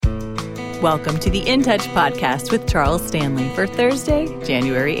Welcome to the In Touch podcast with Charles Stanley for Thursday,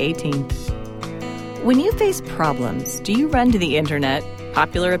 January 18th. When you face problems, do you run to the internet,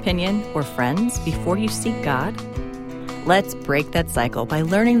 popular opinion, or friends before you seek God? Let's break that cycle by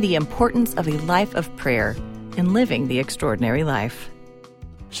learning the importance of a life of prayer and living the extraordinary life.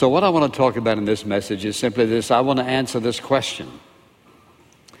 So what I want to talk about in this message is simply this. I want to answer this question.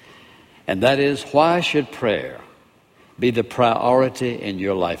 And that is, why should prayer be the priority in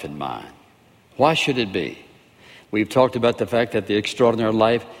your life and mine? Why should it be? We've talked about the fact that the extraordinary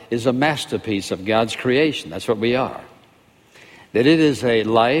life is a masterpiece of God's creation. That's what we are. That it is a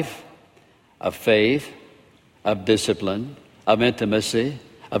life of faith, of discipline, of intimacy,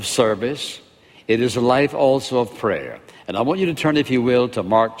 of service. It is a life also of prayer. And I want you to turn, if you will, to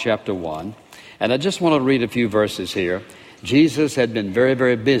Mark chapter 1. And I just want to read a few verses here. Jesus had been very,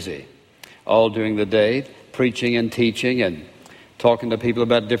 very busy all during the day, preaching and teaching and talking to people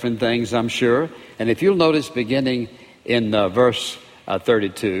about different things, I'm sure. And if you'll notice, beginning in verse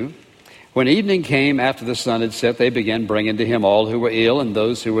 32, when evening came after the sun had set, they began bringing to him all who were ill and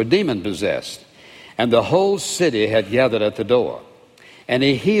those who were demon-possessed. And the whole city had gathered at the door. And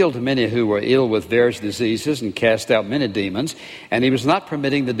he healed many who were ill with various diseases and cast out many demons. And he was not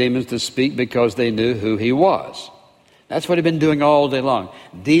permitting the demons to speak because they knew who he was. That's what he'd been doing all day long,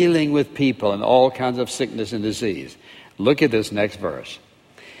 dealing with people and all kinds of sickness and disease. Look at this next verse.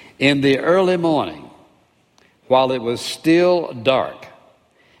 In the early morning, while it was still dark,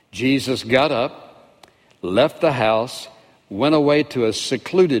 Jesus got up, left the house, went away to a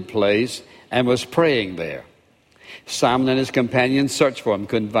secluded place, and was praying there. Simon and his companions searched for him,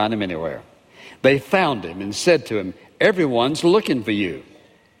 couldn't find him anywhere. They found him and said to him, "Everyone's looking for you."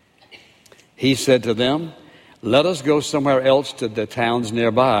 He said to them, "Let us go somewhere else to the towns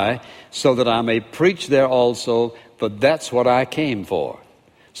nearby, so that I may preach there also, for that's what I came for."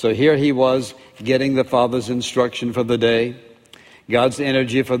 So here he was, getting the Father's instruction for the day, God's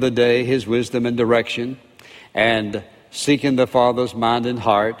energy for the day, his wisdom and direction, and seeking the Father's mind and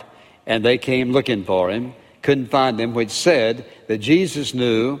heart. And they came looking for him, couldn't find him, which said that Jesus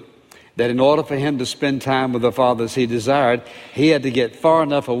knew that in order for him to spend time with the Father as he desired, he had to get far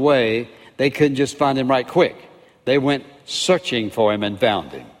enough away. They couldn't just find him right quick. They went searching for him and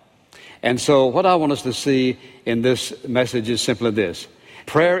found him. And so what I want us to see in this message is simply this.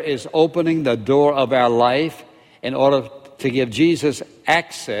 Prayer is opening the door of our life in order to give Jesus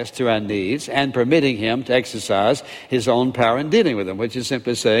access to our needs and permitting him to exercise his own power in dealing with them, which is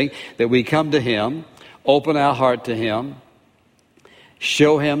simply saying that we come to him, open our heart to him,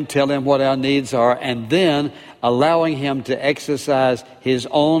 show him, tell him what our needs are, and then allowing him to exercise his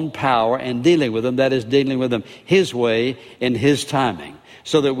own power in dealing with them, that is, dealing with them his way in his timing.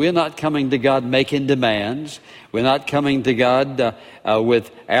 So that we're not coming to God making demands. We're not coming to God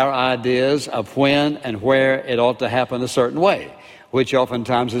with our ideas of when and where it ought to happen a certain way, which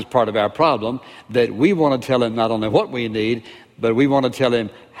oftentimes is part of our problem, that we want to tell him not only what we need, but we want to tell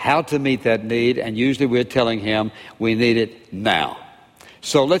him how to meet that need, and usually we're telling him we need it now.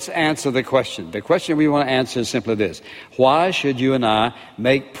 So let's answer the question. The question we want to answer is simply this. Why should you and I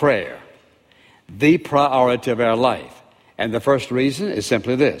make prayer the priority of our life? And the first reason is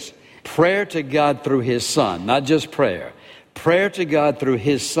simply this. Prayer to God through his Son, not just prayer. Prayer to God through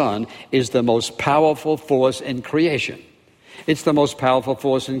his Son is the most powerful force in creation. It's the most powerful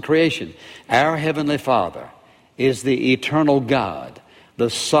force in creation. Our Heavenly Father is the eternal God,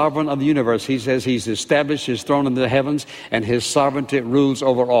 the sovereign of the universe. He says he's established his throne in the heavens and his sovereignty rules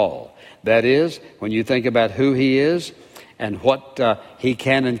over all. That is, when you think about who he is and what he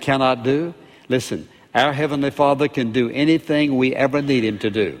can and cannot do, listen, our Heavenly Father can do anything we ever need him to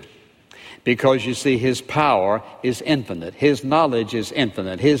do. Because you see, his power is infinite. His knowledge is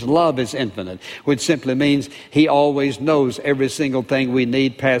infinite. His love is infinite, which simply means he always knows every single thing we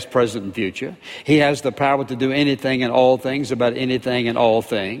need, past, present, and future. He has the power to do anything and all things about anything and all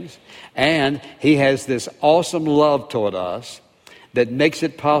things. And he has this awesome love toward us that makes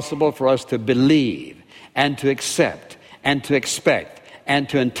it possible for us to believe and to accept and to expect and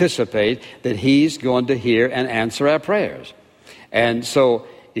to anticipate that he's going to hear and answer our prayers. And so,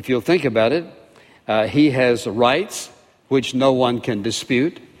 if you'll think about it, he has rights which no one can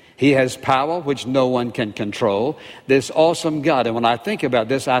dispute. He has power which no one can control. This awesome God. And when I think about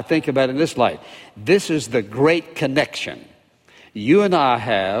this, I think about it in this light. This is the great connection. You and I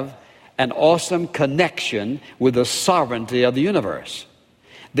have an awesome connection with the sovereignty of the universe.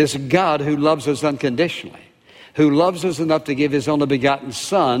 This God who loves us unconditionally, who loves us enough to give his only begotten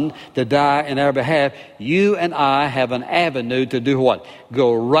Son to die in our behalf. You and I have an avenue to do what?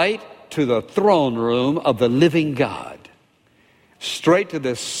 Go right to the throne room of the living God. straight to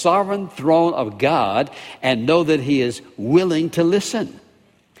the sovereign throne of God and know that He is willing to listen,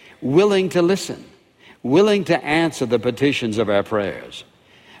 willing to listen, willing to answer the petitions of our prayers,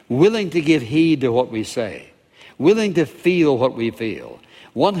 willing to give heed to what we say, willing to feel what we feel.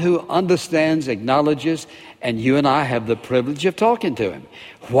 One who understands, acknowledges, and you and I have the privilege of talking to Him.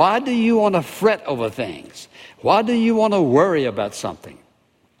 Why do you want to fret over things? Why do you want to worry about something?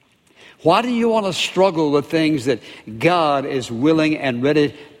 Why do you want to struggle with things that God is willing and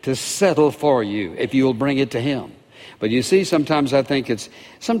ready to settle for you if you will bring it to Him? But you see, sometimes I think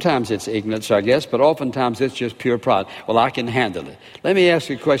sometimes it's ignorance, I guess, but oftentimes it's just pure pride. Well, I can handle it. Let me ask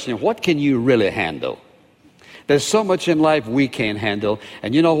you a question. What can you really handle? There's so much in life we can't handle.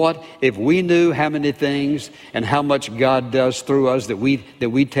 And you know what? If we knew how many things and how much God does through us that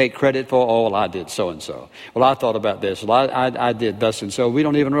we take credit for, oh, well, I did so-and-so. Well, I thought about this. Well, I did thus and so. We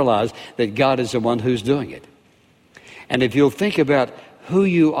don't even realize that God is the one who's doing it. And if you'll think about who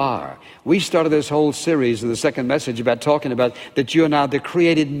you are, we started this whole series in the second message about talking about that you and I are the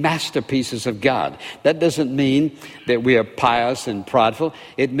created masterpieces of God. That doesn't mean that we are pious and prideful.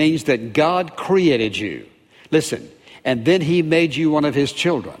 It means that God created you. Listen, and then He made you one of His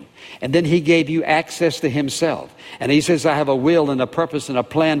children. And then He gave you access to Himself. And He says, I have a will and a purpose and a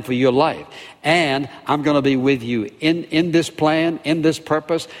plan for your life. And I'm going to be with you in this plan, in this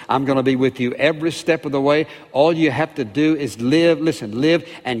purpose. I'm going to be with you every step of the way. All you have to do is live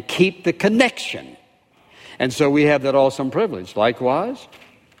and keep the connection. And so we have that awesome privilege. Likewise,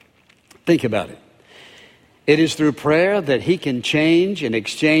 think about it. It is through prayer that He can change and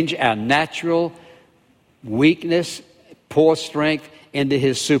exchange our natural weakness, poor strength, into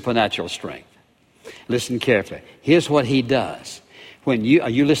His supernatural strength. Listen carefully. Here's what He does. Are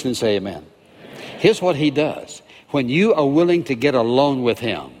you listening? Say amen. Here's what He does. When you are willing to get alone with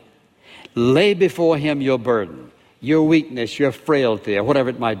Him, lay before Him your burden, your weakness, your frailty, or whatever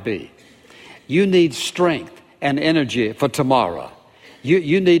it might be. You need strength and energy for tomorrow.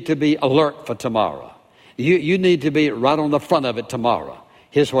 You need to be alert for tomorrow. You need to be right on the front of it tomorrow.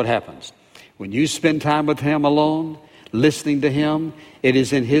 Here's what happens. When you spend time with Him alone, listening to Him, it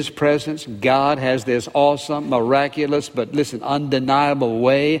is in His presence. God has this awesome, miraculous, but listen, undeniable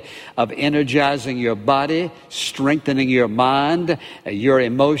way of energizing your body, strengthening your mind, your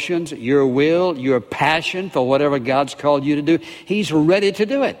emotions, your will, your passion for whatever God's called you to do. He's ready to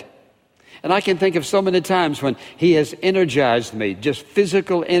do it. And I can think of so many times when He has energized me, just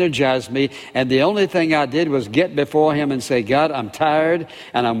physical energized me, and the only thing I did was get before Him and say, God, I'm tired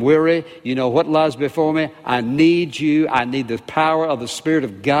and I'm weary. You know what lies before me? I need You. I need the power of the Spirit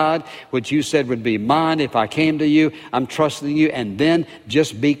of God, which You said would be mine if I came to You. I'm trusting You. And then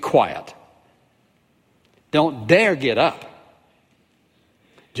just be quiet. Don't dare get up.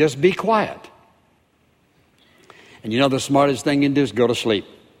 Just be quiet. And you know the smartest thing you can do is go to sleep.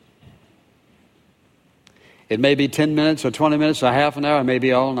 It may be 10 minutes or 20 minutes or half an hour,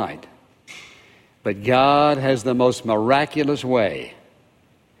 maybe all night. But God has the most miraculous way,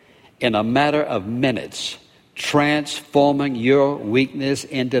 in a matter of minutes, transforming your weakness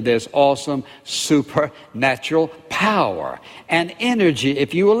into this awesome supernatural power and energy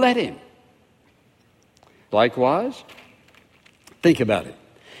if you will let Him. Likewise, think about it.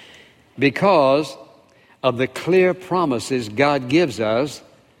 Because of the clear promises God gives us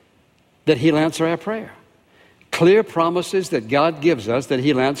that He'll answer our prayer. Clear promises that God gives us that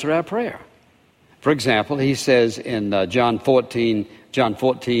He'll answer our prayer. For example, He says in John 14,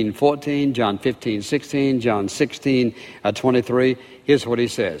 14, John 15, 16, John 16, 23, here's what He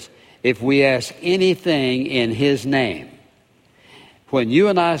says. If we ask anything in His name, when you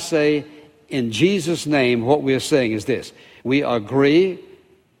and I say in Jesus' name, what we're saying is this. We agree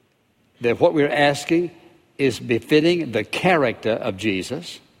that what we're asking is befitting the character of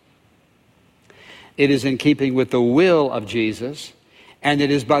Jesus. It is in keeping with the will of Jesus, and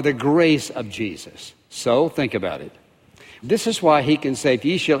it is by the grace of Jesus. So, think about it. This is why He can say, if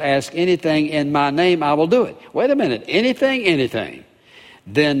ye shall ask anything in my name, I will do it. Wait a minute. Anything.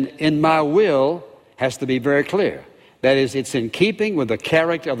 Then in my will has to be very clear. That is, it's in keeping with the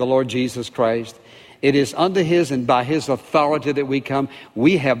character of the Lord Jesus Christ. It is under His and by His authority that we come.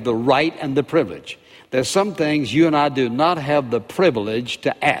 We have the right and the privilege. There's some things you and I do not have the privilege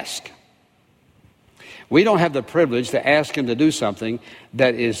to ask. We don't have the privilege to ask Him to do something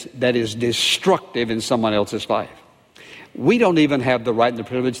that is destructive in someone else's life. We don't even have the right and the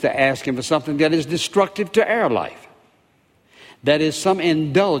privilege to ask Him for something that is destructive to our life. That is some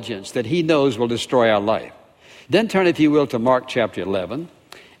indulgence that He knows will destroy our life. Then turn, if you will, to Mark chapter 11,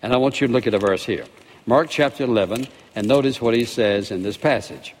 and I want you to look at a verse here. Mark chapter 11, and notice what He says in this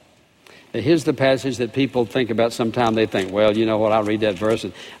passage. Here's the passage that people think about sometimes. They think, well, you know what, I'll read that verse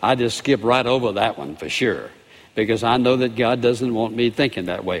and I just skip right over that one for sure, because I know that God doesn't want me thinking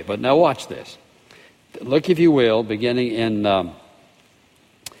that way. But now watch this. Look, if you will, beginning in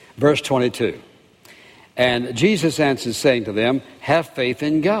verse 22. And Jesus answered, saying to them, have faith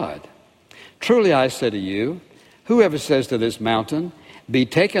in God. Truly I say to you, whoever says to this mountain, be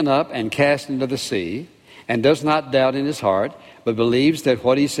taken up and cast into the sea, and does not doubt in his heart, but believes that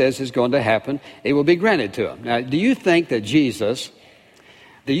what he says is going to happen, it will be granted to him. Now, do you think that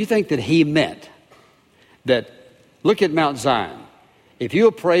he meant that, look at Mount Zion. If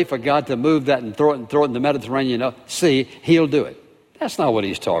you'll pray for God to move that and throw it in the Mediterranean Sea, he'll do it. That's not what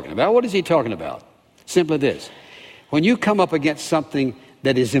he's talking about. What is he talking about? Simply this. When you come up against something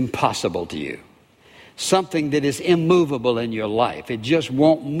that is impossible to you, something that is immovable in your life, it just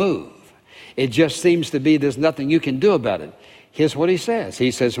won't move. It just seems to be there's nothing you can do about it. Here's what he says.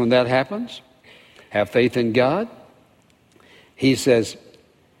 He says, when that happens, have faith in God. He says,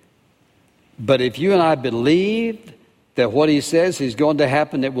 but if you and I believe that what he says is going to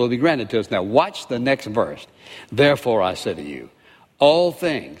happen, it will be granted to us. Now watch the next verse. Therefore I say to you, all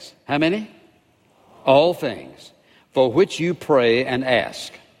things, how many? All things for which you pray and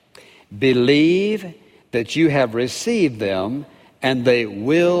ask, believe that you have received them, and they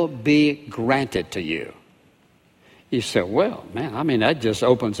will be granted to you. You say, well, man, that just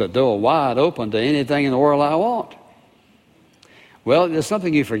opens the door wide open to anything in the world I want. Well, there's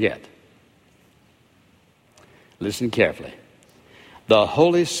something you forget. Listen carefully. The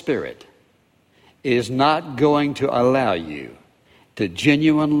Holy Spirit is not going to allow you to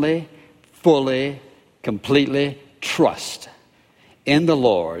genuinely, fully, completely trust in the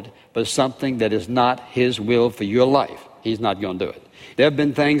Lord for something that is not his will for your life. He's not going to do it. There have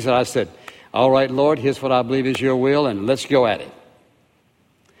been things that I said, all right, Lord, here's what I believe is your will, and let's go at it.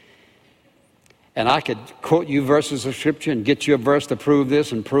 And I could quote you verses of Scripture and get you a verse to prove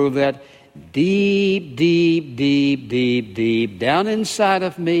this and prove that. Deep, deep, deep, deep, deep, down inside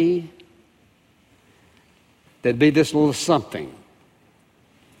of me, there'd be this little something.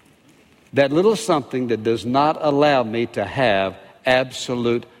 That little something that does not allow me to have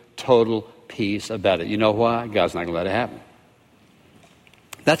absolute, total peace about it. You know why? God's not going to let it happen.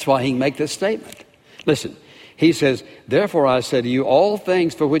 That's why he can make this statement. Listen, he says, therefore I say to you, all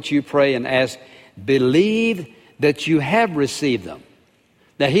things for which you pray and ask, believe that you have received them.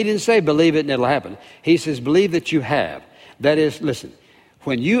 Now, he didn't say believe it and it'll happen. He says believe that you have. That is, listen,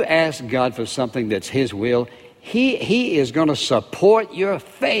 when you ask God for something that's his will, he is going to support your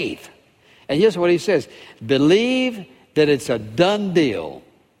faith. And here's what he says. Believe that it's a done deal.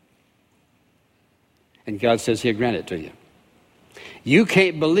 And God says he'll grant it to you. You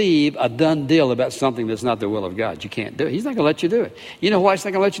can't believe a done deal about something that's not the will of God. You can't do it. He's not going to let you do it. You know why he's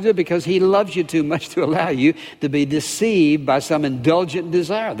not going to let you do it? Because he loves you too much to allow you to be deceived by some indulgent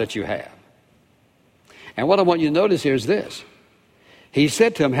desire that you have. And what I want you to notice here is this. He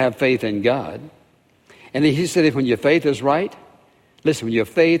said to him, have faith in God. And he said, if when your faith is right, listen, when your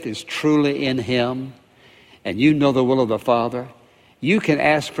faith is truly in him and you know the will of the Father, you can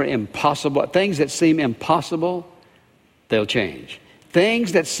ask for impossible, things that seem impossible, they'll change.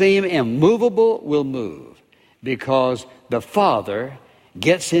 Things that seem immovable will move because the Father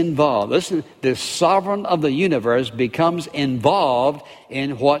gets involved. Listen, the sovereign of the universe becomes involved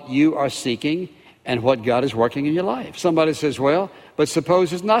in what you are seeking and what God is working in your life. Somebody says, well, but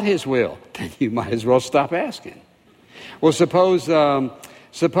suppose it's not his will. Then you might as well stop asking. Well, suppose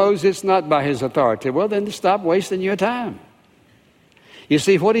it's not by his authority. Well, then stop wasting your time. You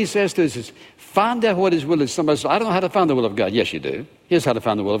see, what he says to us is, find out what his will is. Somebody says, I don't know how to find the will of God. Yes, you do. Here's how to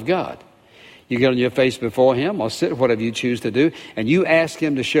find the will of God. You get on your face before him or sit, whatever you choose to do, and you ask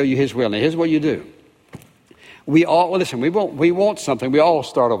him to show you his will. Now, here's what you do. We want something. We all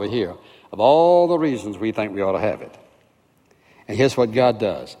start over here of all the reasons we think we ought to have it. And here's what God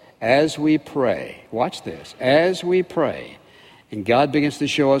does. As we pray, watch this, as we pray, and God begins to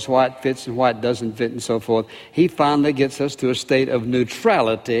show us why it fits and why it doesn't fit and so forth, he finally gets us to a state of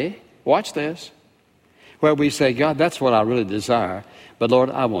neutrality. Watch this. Where we say, God, that's what I really desire. But Lord,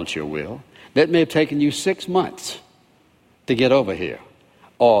 I want your will. That may have taken you 6 months to get over here.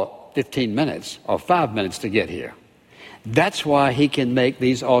 Or 15 minutes or 5 minutes to get here. That's why he can make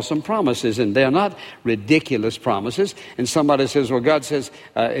these awesome promises. And they're not ridiculous promises. And somebody says, well, God says,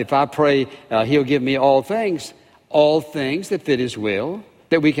 if I pray, he'll give me all things that fit his will,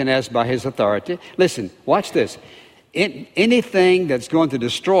 that we can ask by his authority. Listen, watch this. Anything that's going to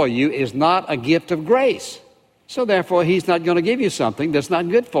destroy you is not a gift of grace. So therefore, he's not going to give you something that's not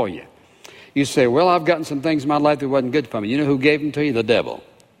good for you. You say, well, I've gotten some things in my life that wasn't good for me. You know who gave them to you? The devil.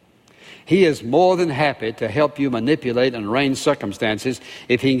 He is more than happy to help you manipulate and arrange circumstances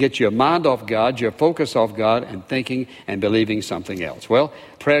if he can get your mind off God, your focus off God, and thinking and believing something else. Well,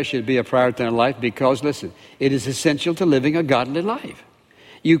 prayer should be a priority in life because, listen, it is essential to living a godly life.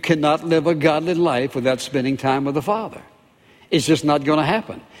 You cannot live a godly life without spending time with the Father. It's just not going to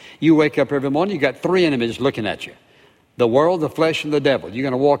happen. You wake up every morning, you got 3 enemies looking at you. The world, the flesh, and the devil. You're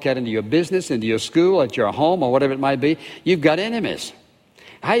going to walk out into your business, into your school, at your home, or whatever it might be. You've got enemies.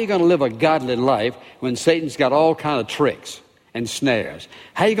 How are you going to live a godly life when Satan's got all kind of tricks and snares?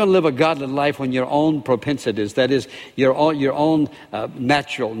 How are you going to live a godly life when your own propensities, that is, your own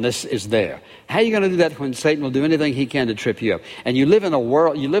naturalness is there? How are you going to do that when Satan will do anything he can to trip you up? And you live in a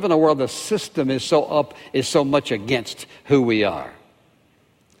world the system is so much against who we are.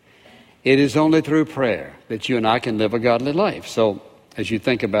 It is only through prayer that you and I can live a godly life. So, as you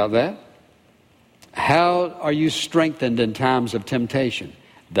think about that, how are you strengthened in times of temptation?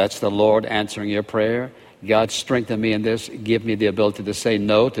 That's the Lord answering your prayer. God, strengthen me in this. Give me the ability to say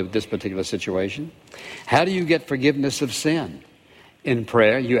no to this particular situation. How do you get forgiveness of sin? In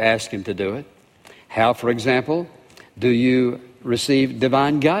prayer, you ask Him to do it. How, for example, do you receive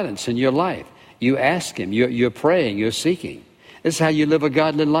divine guidance in your life? You ask Him. You're praying. You're seeking. This is how you live a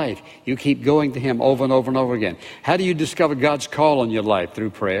godly life. You keep going to Him over and over and over again. How do you discover God's call on your life?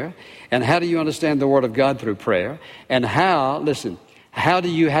 Through prayer. And how do you understand the Word of God? Through prayer. And how do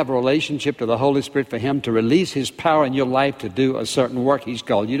you have a relationship to the Holy Spirit for Him to release His power in your life to do a certain work He's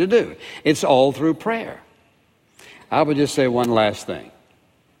called you to do? It's all through prayer. I would just say one last thing.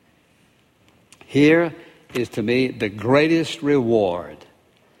 Here is, to me, the greatest reward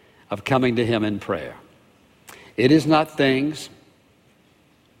of coming to Him in prayer. It is not things.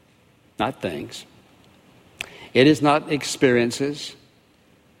 It is not experiences.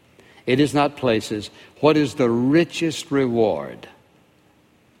 It is not places. What is the richest reward?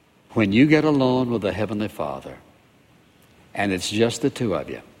 When you get alone with the Heavenly Father, and it's just the two of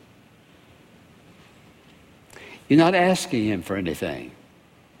you. You're not asking Him for anything.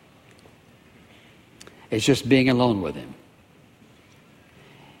 It's just being alone with Him.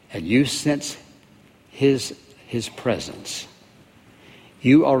 And you sense His presence.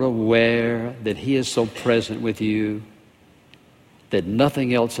 You are aware that He is so present with you that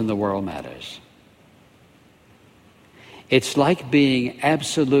nothing else in the world matters. It's like being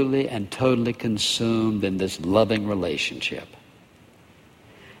absolutely and totally consumed in this loving relationship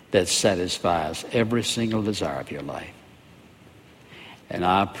that satisfies every single desire of your life. And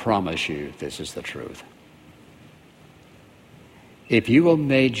I promise you, this is the truth. If you will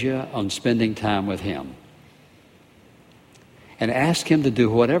major on spending time with Him and ask Him to do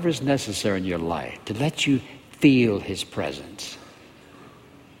whatever is necessary in your life to let you feel His presence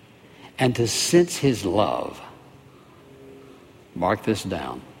and to sense His love, mark this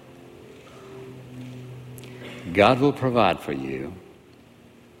down. God will provide for you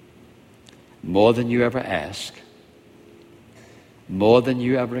more than you ever ask, more than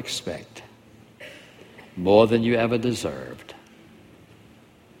you ever expect, more than you ever deserved.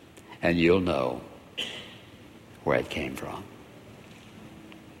 And you'll know where it came from.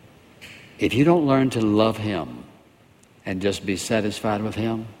 If you don't learn to love Him and just be satisfied with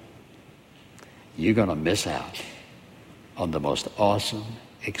Him, you're going to miss out on the most awesome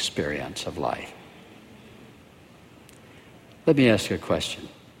experience of life. Let me ask you a question.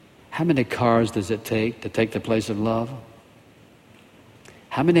 How many cars does it take to take the place of love?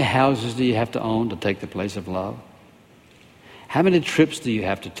 How many houses do you have to own to take the place of love? How many trips do you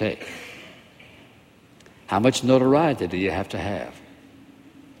have to take? How much notoriety do you have to have?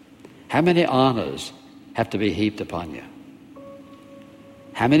 How many honors have to be heaped upon you?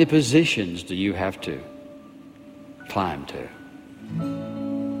 How many positions do you have to climb to?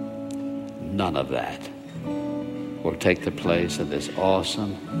 None of that will take the place of this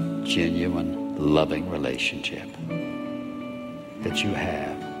awesome, genuine, loving relationship that you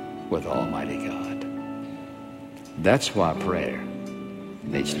have with Almighty God. That's why prayer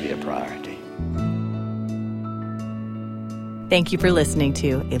needs to be a priority. Thank you for listening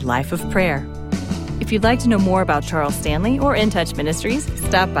to A Life of Prayer. If you'd like to know more about Charles Stanley or In Touch Ministries,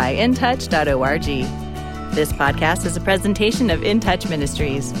 stop by intouch.org. This podcast is a presentation of In Touch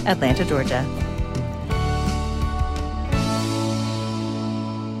Ministries, Atlanta, Georgia.